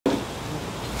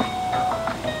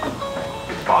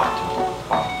bottom.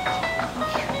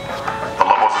 The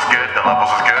levels is good. The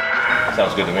levels is good.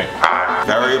 Sounds good to me.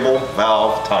 Variable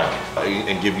valve timing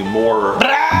and give you more.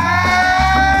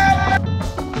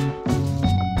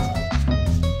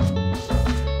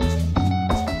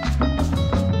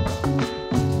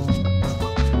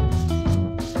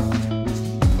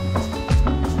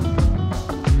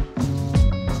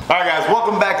 Alright guys,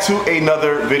 welcome back to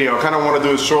another video. I kind of want to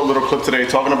do a short little clip today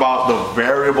talking about the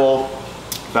variable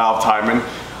valve timing.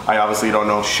 I obviously don't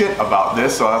know shit about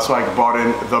this, so that's why I brought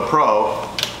in the pro.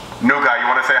 New guy, you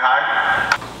want to say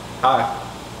hi?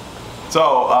 Hi.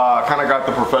 So, kind of got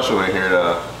the professional in here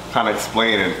to kind of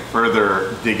explain and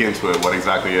further dig into it, what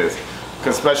exactly it is.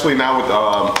 Because especially now with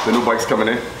the new bikes coming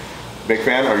in. Big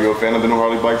fan? Are you a fan of the new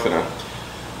Harley bikes or not?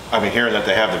 I mean, hearing that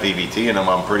they have the VVT in them,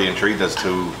 I'm pretty intrigued as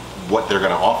to what they're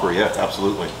going to offer. Yeah,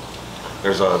 absolutely.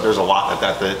 There's a lot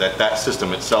that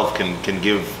system itself can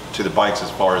give to the bikes as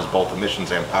far as both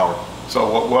emissions and power.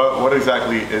 So what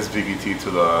exactly is VVT to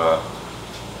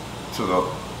the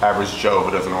average Joe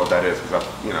who doesn't know what that is? Because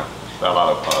you know, a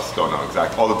lot of us don't know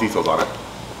exactly all the details on it.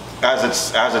 As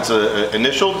it's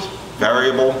initialed,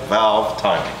 variable valve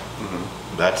timing.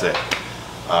 That's it.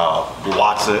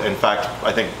 Lots of, in fact,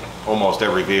 I think almost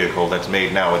every vehicle that's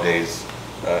made nowadays,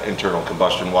 internal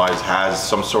combustion wise, has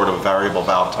some sort of variable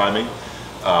valve timing.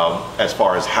 As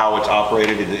far as how it's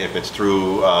operated, if it's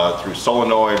through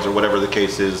solenoids or whatever the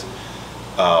case is,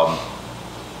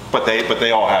 but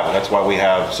they all have it. That's why we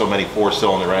have so many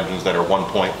 4-cylinder engines that are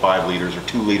 1.5 liters or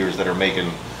 2 liters that are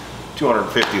making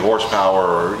 250 horsepower,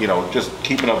 or just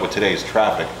keeping up with today's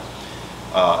traffic.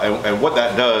 And what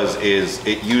that does is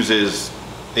it uses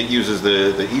the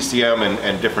ECM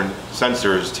and different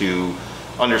sensors to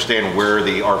understand where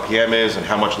the RPM is and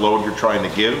how much load you're trying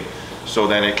to give, so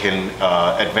then it can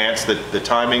advance the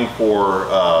timing for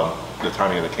the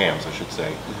timing of the cams, I should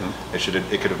say.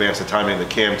 It could advance the timing of the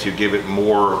cam to give it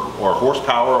more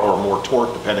horsepower or more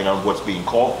torque, depending on what's being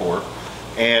called for.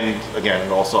 And again,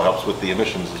 it also helps with the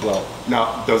emissions as well.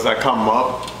 Now, does that come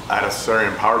up at a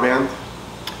certain power band?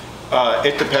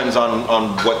 It depends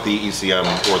on what the ECM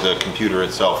or the computer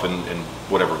itself and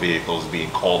whatever vehicle is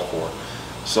being called for.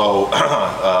 So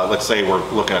let's say we're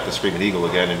looking at the Screaming Eagle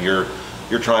again, and you're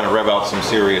trying to rev out some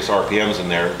serious RPMs in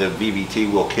there. The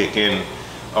VVT will kick in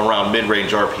around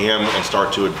mid-range RPM and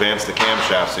start to advance the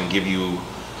camshafts and give you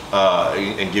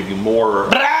more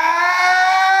of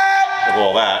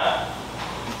all that,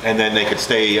 and then they could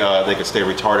stay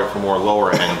retarded for more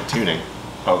lower end tuning.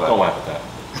 Oh, don't laugh at that.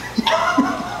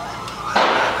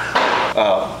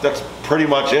 That's pretty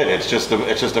much it. It's just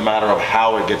a matter of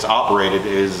how it gets operated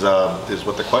is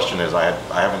what the question is. I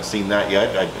haven't seen that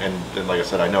yet, and like I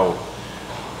said, I know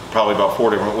probably about 4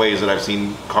 different ways that I've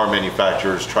seen car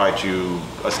manufacturers try to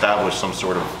establish some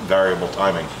sort of variable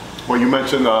timing. Well, you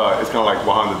mentioned it's kind of like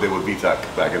what Honda did with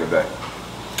VTEC back in the day.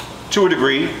 To a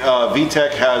degree,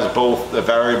 VTEC has both the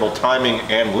variable timing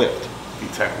and lift.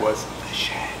 VTEC was the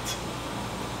shit.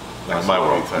 Not in my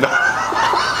world.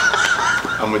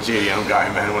 I'm a JDM guy,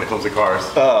 man, when it comes to cars.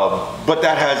 But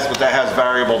that has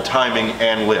variable timing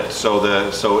and lift.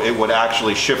 So it would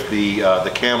actually shift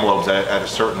the cam lobes at a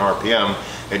certain RPM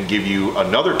and give you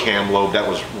another cam lobe that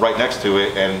was right next to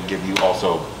it and give you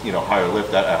also higher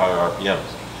lift at higher RPMs.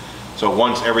 So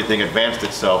once everything advanced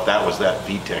itself, that was that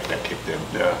VTEC that kicked in.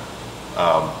 Yeah.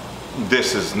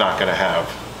 This is not going to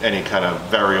have any kind of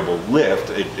variable lift.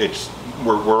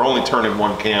 We're only turning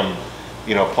one cam,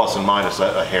 plus and minus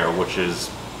a hair, which is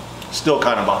still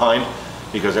kind of behind,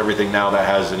 because everything now that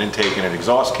has an intake and an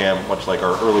exhaust cam, much like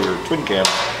our earlier twin cams,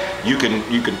 you can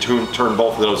turn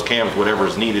both of those cams whatever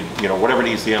is needed, whatever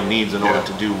the ECM needs in order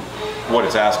to do what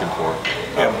it's asking for.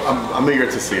 Yeah, I'm eager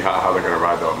to see how they're gonna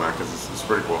ride though, man, because it's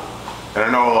pretty cool. And I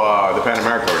know the Pan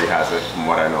America already has it, from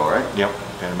what I know, right? Yep,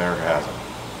 Pan America has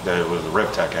it. It was the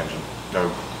RevTech engine. No,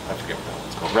 I forget what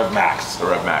it's called. Rev Max. The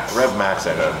Rev Max. Rev Max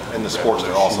engine, and the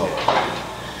Sportster also.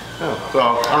 Yeah. So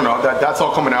I don't know. That's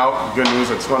all coming out. Good news.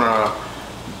 I just want to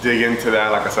dig into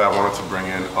that. Like I said, I wanted to bring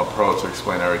in a pro to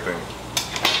explain everything.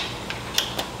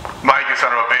 Mike, you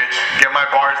son of a bitch, get my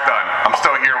bars done. I'm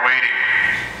still here waiting.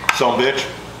 Some bitch.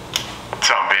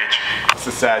 Some bitch. It's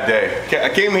a sad day. I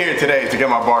came here today to get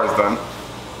my bars done.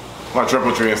 My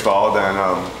triple tree installed, and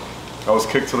I was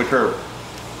kicked to the curb.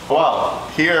 Well,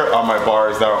 here are my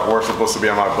bars that were supposed to be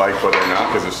on my bike, but they're not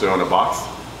because they're still in the box.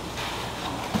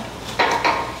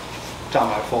 It's not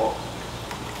my fault.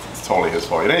 It's totally his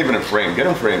fault. It ain't even in frame. Get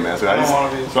him framed, man. So I don't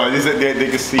want to be. So at least they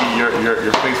can see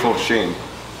your face full of shame.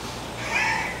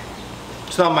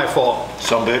 It's not my fault.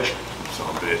 Some bitch.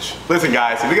 Some bitch. Listen,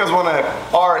 guys, if you guys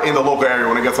are in the local area,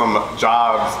 want to get some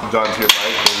jobs done to your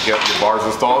bike and get your bars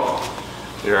installed,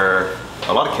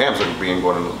 A lot of cams are being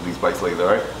going on these bikes lately,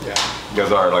 right? Yeah. You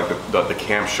guys are like the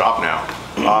cam shop now.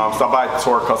 Stop by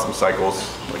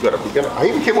Torquecustomcycles. I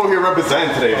even came over here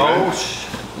representing today, man. Oh,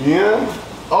 yeah.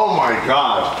 Oh my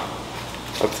God.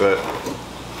 That's it.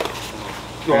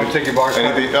 you want to take your box?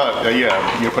 Anything?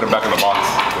 Yeah. You can put it back in the box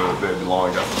where they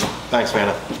belong. Thanks,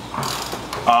 Vanna.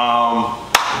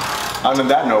 On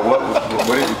that note,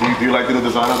 do you like the new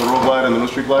design of the road glide and the new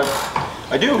street glide?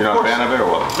 I do. You're not a fan of it or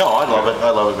what? No, I love it.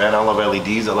 I love it, man. I love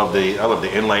LEDs. I love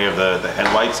the inlay of the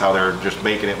headlights. How they're just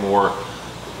making it more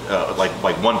like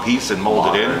one piece and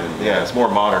molded in. Yeah, it's more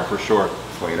modern for sure.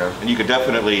 Cleaner. And you could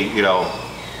definitely, you know,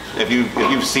 if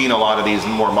you've seen a lot of these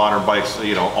more modern bikes,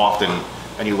 you know, often,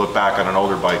 and you look back on an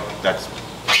older bike that's,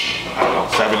 I don't know,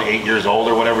 7, 8 years old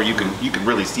or whatever, you can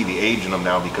really see the age in them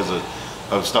now because of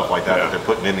stuff like that that they're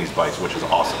putting in these bikes, which is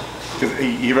awesome. Because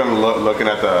even looking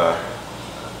at the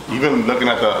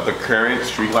current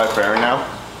street glide fairing now,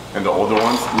 and the older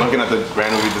ones, looking at the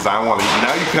brand new design one,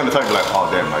 now you kind of type like, oh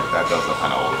damn, like that does look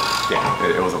kind of old.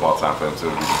 Yeah, it was about time for them to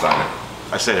redesign it.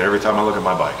 I say that every time I look at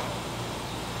my bike.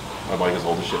 My bike is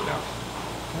old as shit now.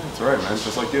 Yeah, it's alright, man. It's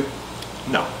just like you.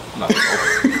 No, I'm not that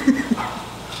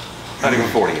old. Not even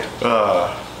 40 yet.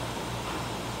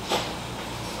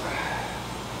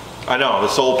 I know, the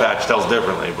soul patch tells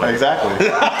differently, but... Exactly.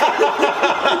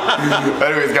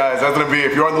 Anyways, guys, that's going to be,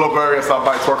 if you're in the local area, stop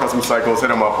by Torquecustomcycles,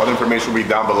 hit him up. Other information will be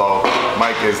down below.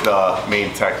 Mike is the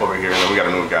main tech over here, and then we got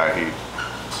a new guy. He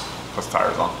puts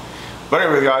tires on. But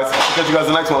anyways, guys, I'll catch you guys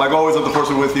in the next one. Like always, I'm the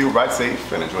person with you. Ride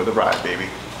safe and enjoy the ride, baby.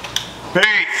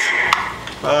 Peace.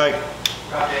 Bye.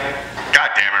 God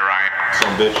damn it, Ryan.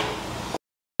 Some bitch.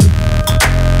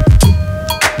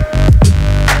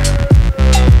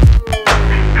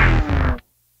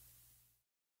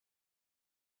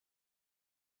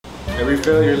 Every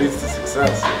failure leads to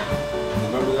success.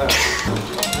 Remember that.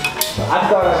 I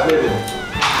thought I did it.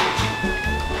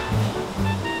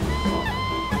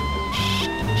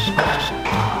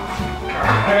 I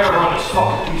gotta run this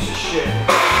fucking piece of shit.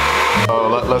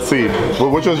 Let's see.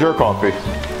 Which was your coffee?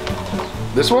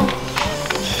 This one?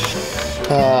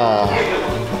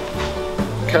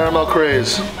 Caramel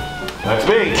craze. That's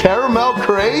me. Caramel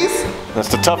craze? That's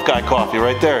the tough guy coffee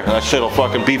right there. That shit'll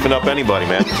fucking beefing up anybody,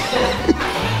 man.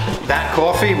 That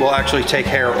coffee will actually take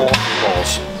hair off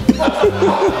your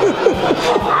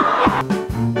balls.